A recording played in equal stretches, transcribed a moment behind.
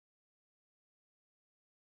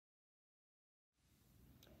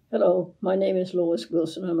Hello, my name is Lois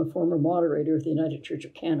Wilson. I'm a former moderator of the United Church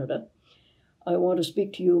of Canada. I want to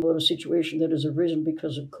speak to you about a situation that has arisen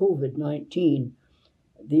because of COVID-19.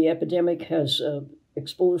 The epidemic has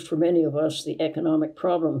exposed for many of us the economic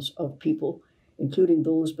problems of people, including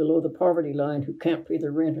those below the poverty line who can't pay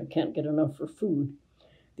their rent and can't get enough for food.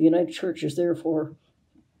 The United Church is therefore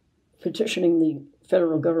petitioning the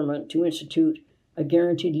federal government to institute a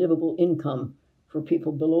guaranteed livable income for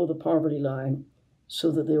people below the poverty line, so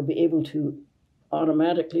that they'll be able to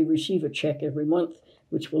automatically receive a check every month,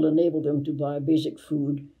 which will enable them to buy basic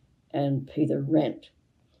food and pay their rent.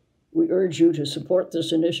 We urge you to support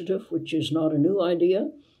this initiative, which is not a new idea.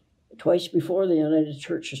 Twice before, the United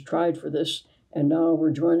Church has tried for this, and now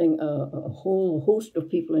we're joining a whole host of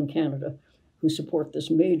people in Canada who support this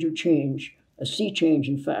major change, a sea change,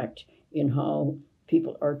 in fact, in how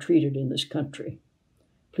people are treated in this country.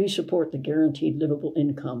 Please support the guaranteed livable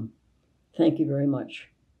income. Thank you very much.